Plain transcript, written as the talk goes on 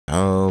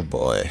Oh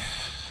boy.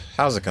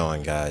 How's it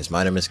going, guys?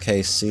 My name is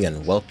KC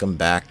and welcome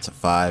back to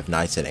Five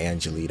Nights at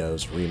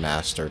Angelito's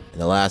Remastered. In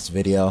the last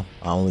video,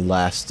 I only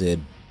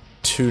lasted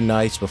 2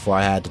 nights before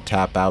I had to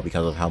tap out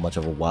because of how much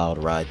of a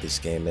wild ride this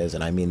game is,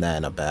 and I mean that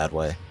in a bad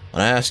way.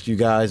 When I asked you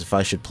guys if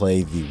I should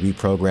play the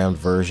reprogrammed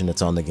version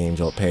that's on the Game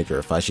Jolt page or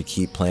if I should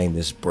keep playing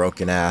this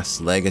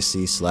broken-ass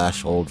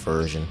legacy/old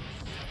version,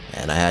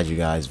 and I had you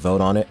guys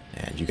vote on it,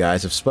 and you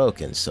guys have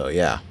spoken, so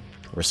yeah,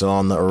 we're still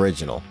on the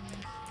original.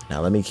 Now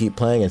let me keep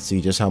playing and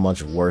see just how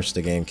much worse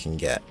the game can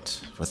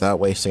get. Without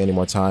wasting any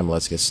more time,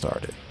 let's get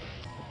started.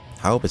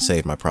 I hope it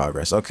saved my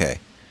progress. Okay,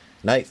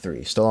 night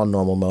 3, still on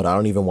normal mode. I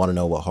don't even want to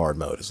know what hard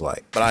mode is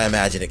like, but I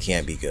imagine it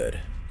can't be good.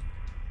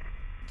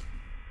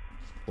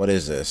 What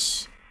is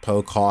this?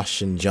 Po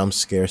caution, jump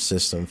scare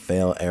system,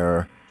 fail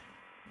error.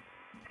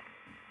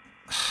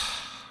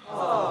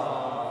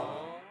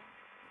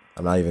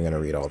 I'm not even gonna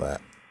read all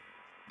that.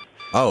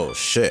 Oh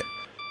shit.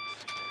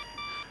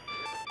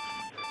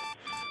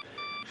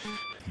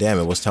 Damn,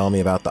 it was telling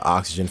me about the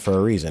oxygen for a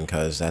reason,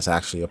 because that's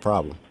actually a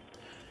problem.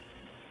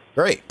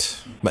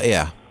 Great. But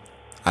yeah,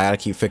 I gotta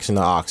keep fixing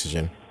the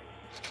oxygen.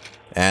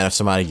 And if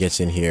somebody gets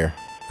in here,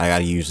 I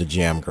gotta use the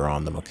jamger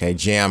on them, okay?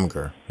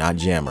 Jamger, not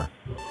jammer.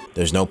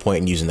 There's no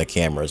point in using the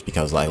cameras,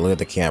 because, like, look at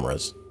the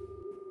cameras.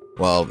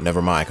 Well,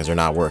 never mind, because they're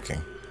not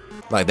working.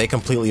 Like, they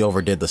completely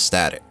overdid the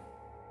static.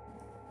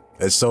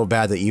 It's so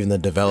bad that even the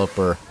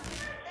developer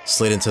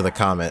slid into the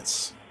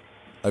comments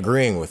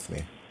agreeing with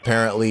me.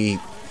 Apparently,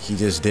 he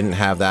just didn't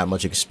have that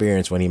much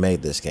experience when he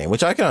made this game,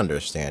 which I can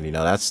understand, you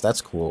know,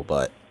 that's cool,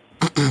 but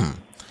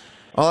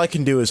all I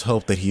can do is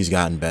hope that he's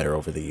gotten better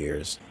over the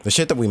years. The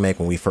shit that we make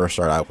when we first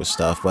start out with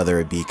stuff, whether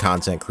it be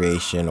content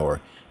creation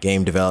or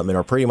game development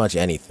or pretty much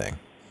anything.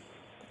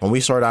 When we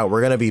start out,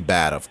 we're gonna be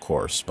bad, of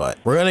course, but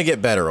we're gonna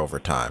get better over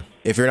time.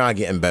 If you're not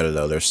getting better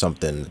though, there's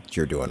something that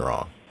you're doing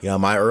wrong. You know,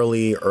 my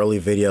early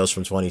videos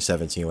from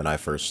 2017 when I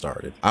first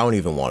started, I don't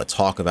even want to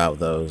talk about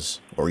those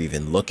or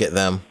even look at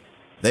them.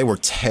 They were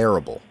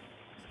terrible.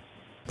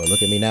 But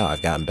look at me now,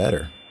 I've gotten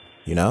better,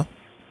 you know?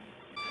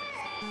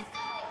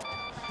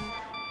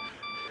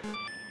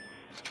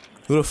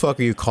 Who the fuck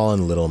are you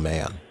calling little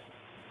man?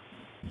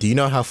 Do you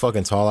know how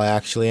fucking tall I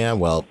actually am?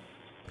 Well,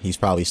 he's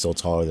probably still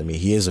taller than me.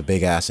 He is a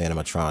big ass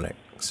animatronic,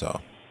 so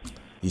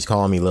he's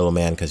calling me little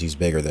man because he's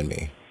bigger than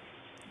me.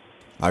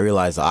 I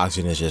realize the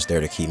oxygen is just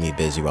there to keep me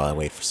busy while I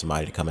wait for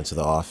somebody to come into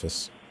the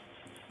office.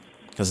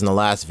 Because in the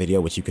last video,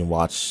 which you can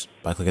watch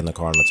by clicking the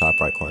card on the top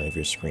right corner of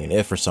your screen,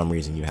 if for some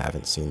reason you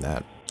haven't seen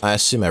that. I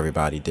assume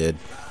everybody did.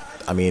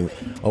 I mean,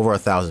 over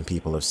 1,000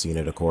 people have seen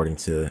it according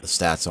to the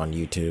stats on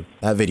YouTube.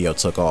 That video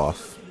took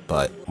off,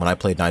 but when I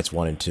played nights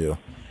 1 and 2,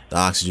 the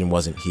oxygen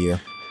wasn't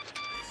here.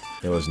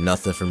 There was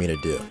nothing for me to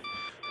do.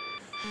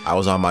 I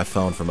was on my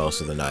phone for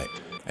most of the night.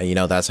 And you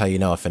know, that's how you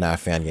know a FNAF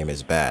fan game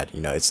is bad.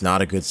 You know, it's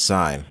not a good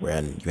sign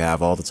when you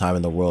have all the time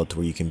in the world to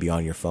where you can be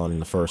on your phone in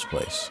the first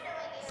place.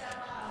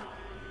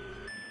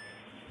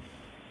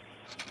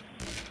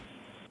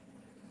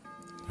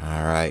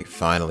 Alright,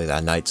 finally,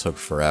 that night took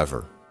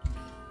forever.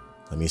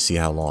 Let me see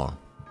how long,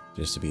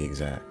 just to be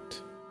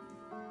exact.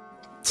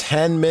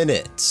 10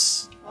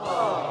 minutes!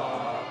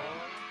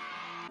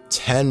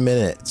 10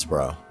 minutes,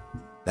 bro.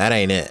 That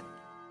ain't it.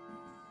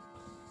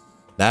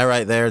 That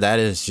right there, that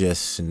is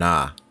just,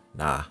 nah.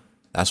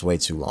 That's way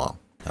too long.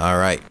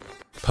 Alright,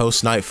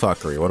 post-night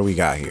fuckery, what do we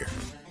got here?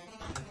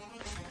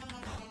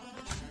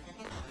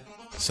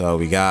 So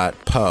we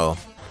got Po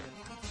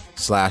 /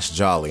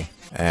 Jolly.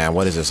 And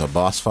what is this, a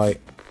boss fight?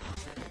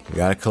 We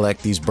gotta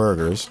collect these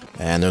burgers,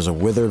 and there's a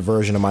withered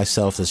version of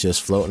myself that's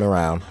just floating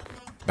around,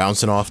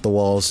 bouncing off the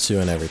walls too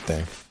and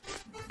everything.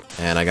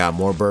 And I got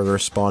more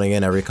burgers spawning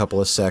in every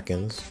couple of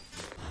seconds.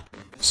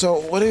 So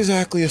what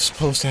exactly is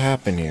supposed to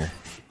happen here?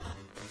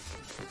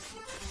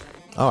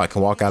 Oh, I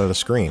can walk out of the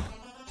screen.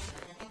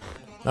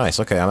 Nice,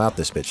 okay, I'm out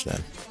this bitch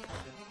then.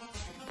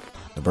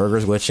 The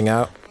burger's glitching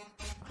out.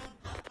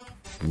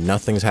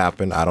 Nothing's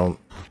happened, I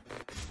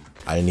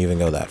didn't even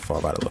go that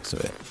far by the looks of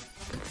it.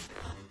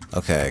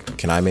 Okay,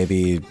 can I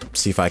maybe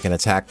see if I can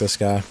attack this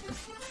guy?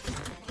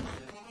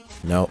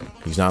 Nope,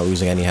 he's not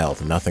losing any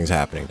health. Nothing's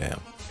happening to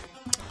him.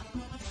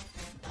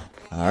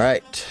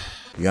 Alright,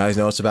 you guys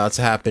know what's about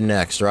to happen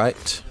next,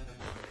 right?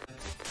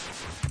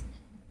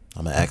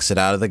 I'm gonna exit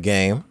out of the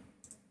game.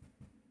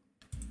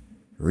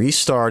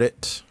 Restart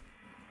it.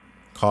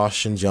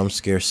 Caution, jump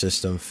scare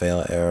system,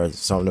 fail error,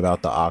 something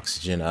about the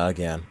oxygen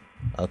again.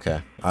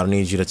 Okay, I don't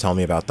need you to tell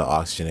me about the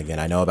oxygen again.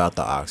 I know about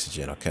the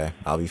oxygen, okay?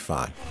 I'll be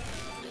fine.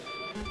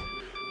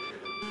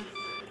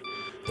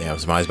 Damn,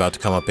 somebody's about to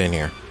come up in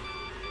here.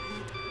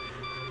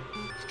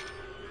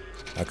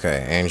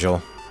 Okay,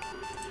 Angel.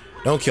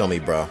 Don't kill me,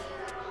 bro.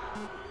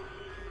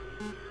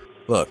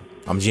 Look,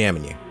 I'm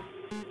jamming you.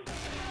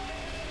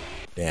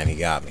 Damn, he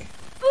got me.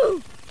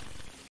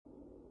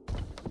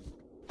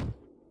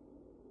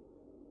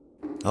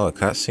 Oh, a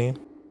cutscene?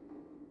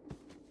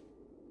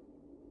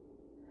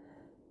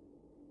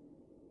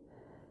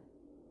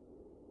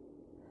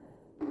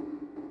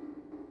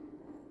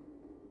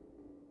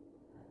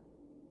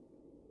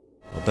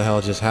 What the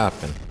hell just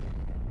happened?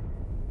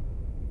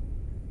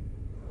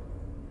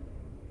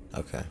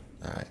 Okay,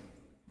 alright.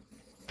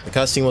 The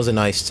cutscene was a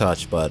nice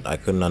touch, but I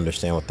couldn't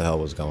understand what the hell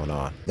was going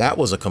on. That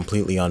was a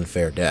completely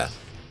unfair death.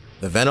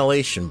 The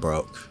ventilation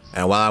broke,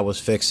 and while I was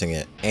fixing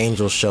it,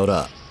 Angel showed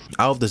up.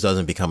 I hope this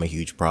doesn't become a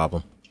huge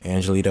problem.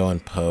 Angelito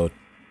and Poe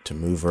to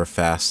move her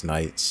fast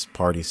nights,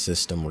 party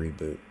system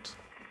reboot.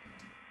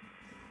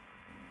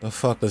 The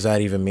fuck does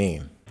that even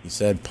mean? He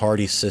said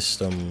party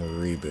system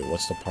reboot.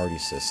 What's the party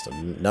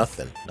system?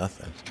 Nothing.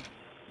 Nothing.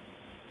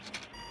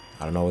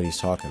 I don't know what he's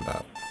talking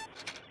about.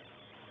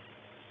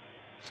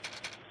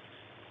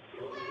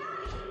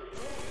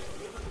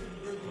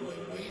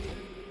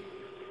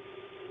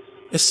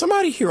 Is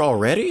somebody here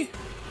already?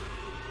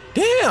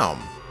 Damn!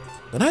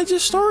 Then I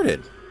just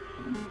started.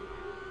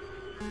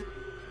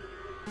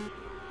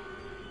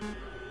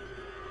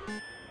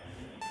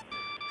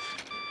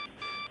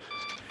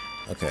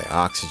 Okay,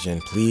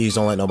 oxygen. Please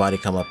don't let nobody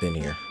come up in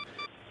here.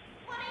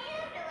 What are you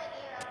doing here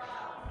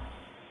alone?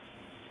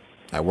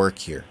 I work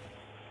here.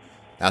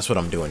 That's what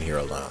I'm doing here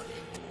alone.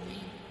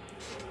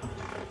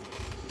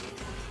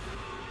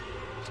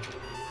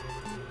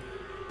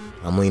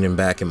 I'm leaning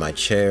back in my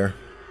chair,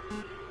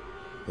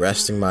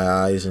 resting my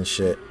eyes and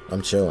shit.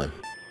 I'm chilling.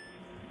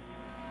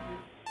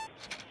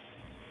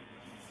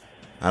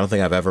 I don't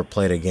think I've ever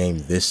played a game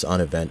this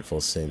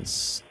uneventful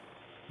since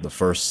the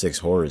first 6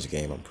 Horrors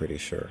game, I'm pretty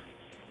sure.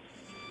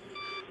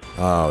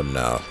 Oh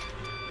no.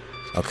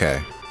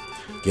 Okay.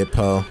 Get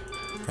Poe,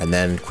 and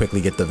then quickly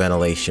get the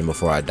ventilation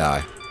before I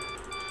die.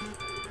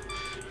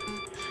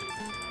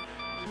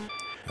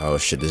 Oh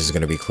shit, this is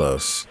gonna be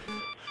close.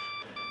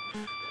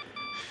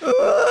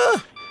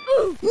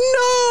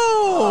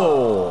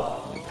 No!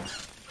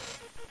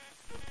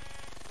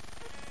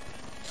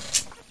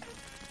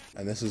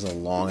 And this is a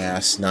long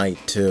ass night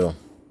too.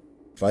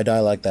 If I die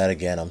like that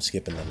again, I'm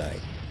skipping the night.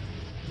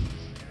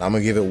 I'm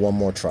gonna give it one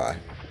more try.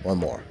 One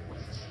more.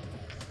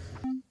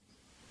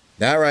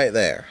 That right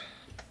there.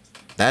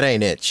 That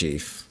ain't it,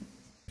 Chief.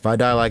 If I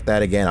die like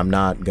that again, I'm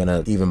not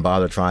gonna even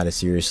bother trying to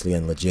seriously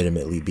and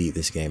legitimately beat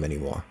this game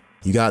anymore.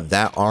 You got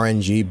that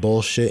RNG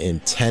bullshit in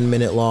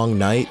 10-minute long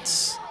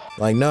nights?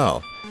 Like,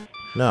 no.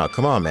 No,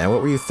 come on, man.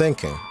 What were you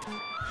thinking?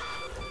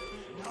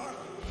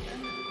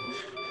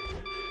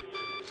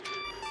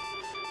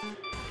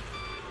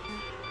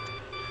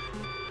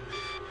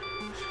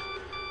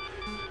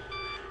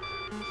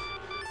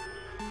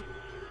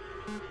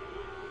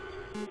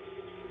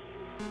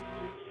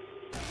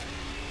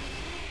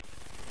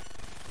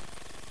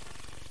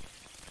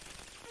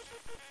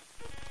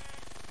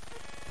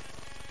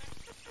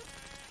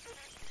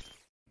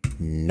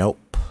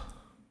 Nope.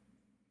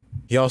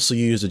 He also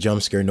used a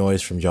jump scare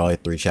noise from Jolly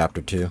 3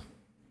 Chapter 2.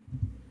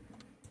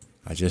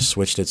 I just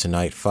switched it to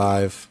Night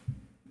 5.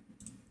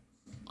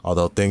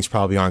 Although things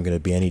probably aren't going to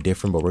be any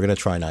different, but we're going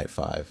to try Night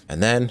 5.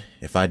 And then,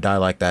 if I die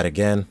like that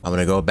again, I'm going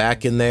to go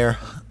back in there,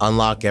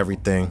 unlock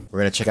everything. We're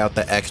going to check out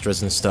the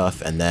extras and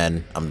stuff, and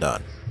then I'm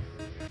done.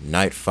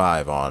 Night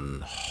 5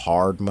 on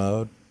hard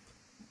mode?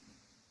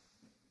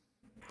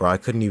 Bro, I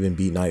couldn't even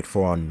beat Night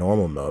 4 on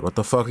normal mode. What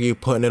the fuck are you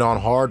putting it on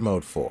hard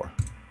mode for?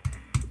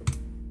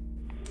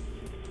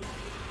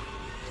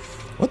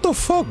 What the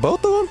fuck?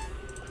 Both of them?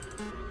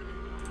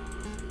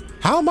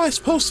 How am I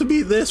supposed to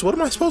beat this? What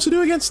am I supposed to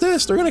do against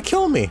this? They're gonna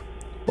kill me.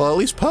 Well, at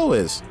least Poe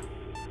is.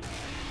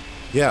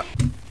 Yeah.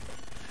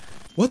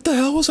 What the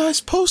hell was I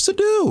supposed to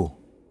do?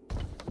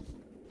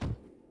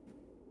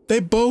 They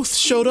both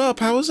showed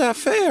up. How is that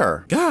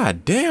fair?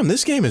 God damn,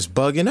 this game is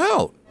bugging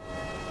out.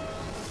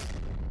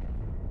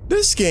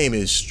 This game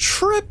is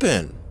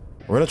tripping.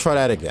 We're gonna try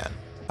that again.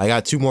 I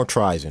got 2 more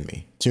tries in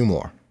me. 2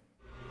 more.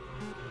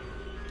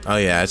 Oh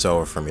yeah, it's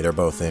over for me. They're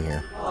both in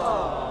here.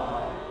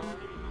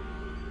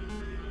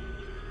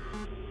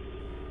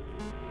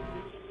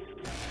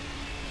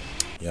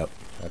 Yep,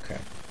 okay.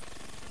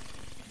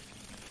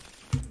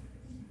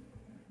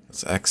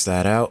 Let's X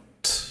that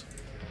out.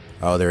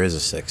 Oh, there is a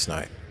 6th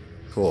night.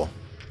 Cool.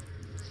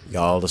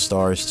 Got all the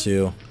stars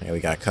too. Yeah, we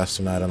got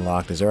custom night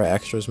unlocked. Is there an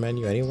extras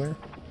menu anywhere?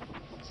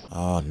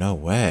 Oh, no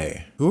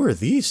way. Who are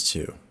these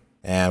 2?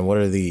 And what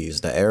are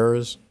these? The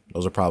errors?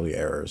 Those are probably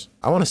errors.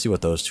 I want to see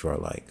what those 2 are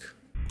like.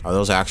 Are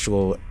those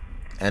actual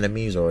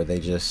enemies, or are they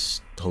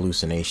just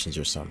hallucinations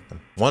or something?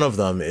 One of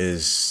them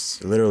is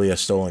literally a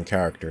stolen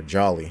character,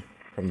 Jolly,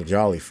 from the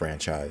Jolly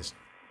franchise.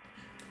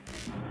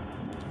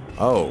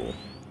 Oh.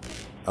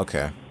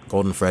 Okay.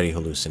 Golden Freddy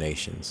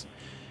hallucinations.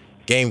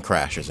 Game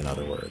crashers, in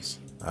other words.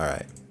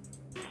 Alright.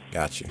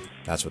 Got you.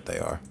 That's what they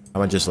are. I'm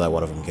gonna just let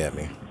one of them get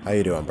me. How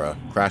you doing, bro?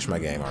 Crashed my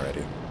game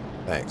already.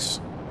 Thanks.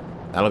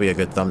 That'll be a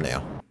good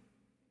thumbnail.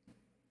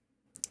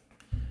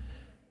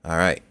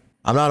 Alright.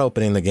 I'm not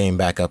opening the game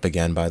back up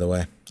again, by the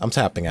way. I'm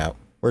tapping out.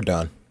 We're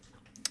done.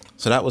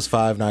 So that was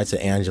Five Nights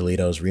at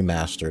Angelito's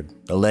Remastered.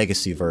 The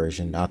Legacy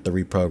version, not the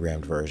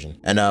reprogrammed version.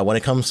 And when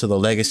it comes to the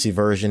Legacy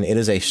version, it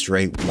is a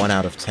straight 1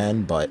 out of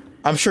 10, but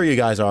I'm sure you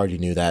guys already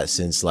knew that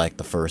since, like,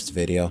 the first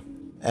video.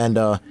 And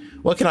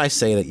what can I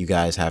say that you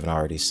guys haven't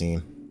already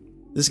seen?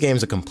 This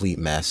game's a complete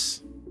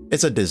mess.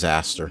 It's a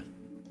disaster.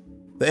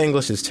 The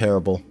English is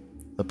terrible.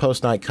 The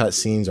post-night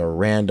cutscenes are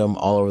random,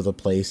 all over the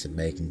place, and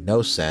make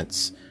no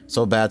sense.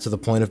 So bad to the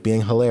point of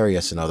being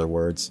hilarious, in other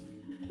words.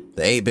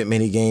 The 8-bit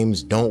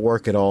minigames don't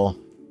work at all.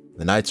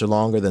 The nights are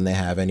longer than they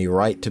have any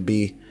right to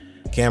be.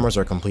 Cameras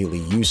are completely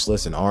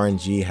useless, and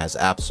RNG has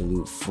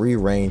absolute free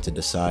reign to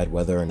decide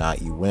whether or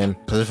not you win.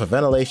 Because if a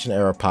ventilation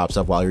error pops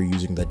up while you're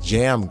using the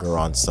jammer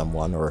on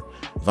someone, or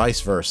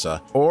vice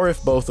versa, or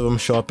if both of them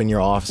show up in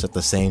your office at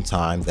the same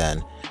time,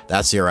 then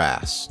that's your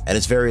ass. And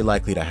it's very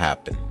likely to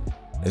happen,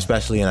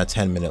 especially in a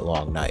 10-minute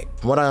long night.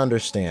 From what I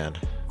understand,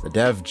 the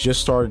dev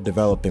just started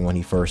developing when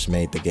he first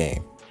made the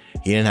game.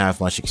 He didn't have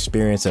much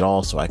experience at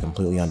all, so I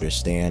completely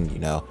understand, you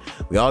know,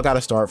 we all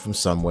gotta start from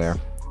somewhere.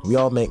 We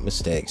all make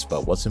mistakes,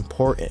 but what's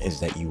important is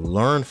that you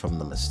learn from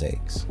the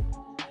mistakes.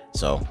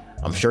 So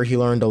I'm sure he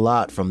learned a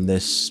lot from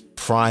this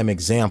prime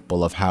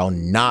example of how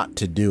not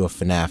to do a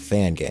FNAF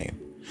fan game.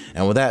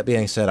 And with that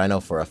being said, I know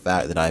for a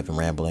fact that I've been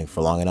rambling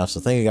for long enough, so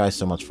thank you guys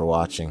so much for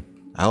watching.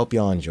 I hope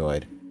y'all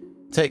enjoyed.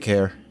 Take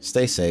care,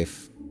 stay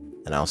safe,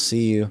 and I'll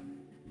see you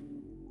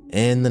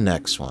in the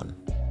next one.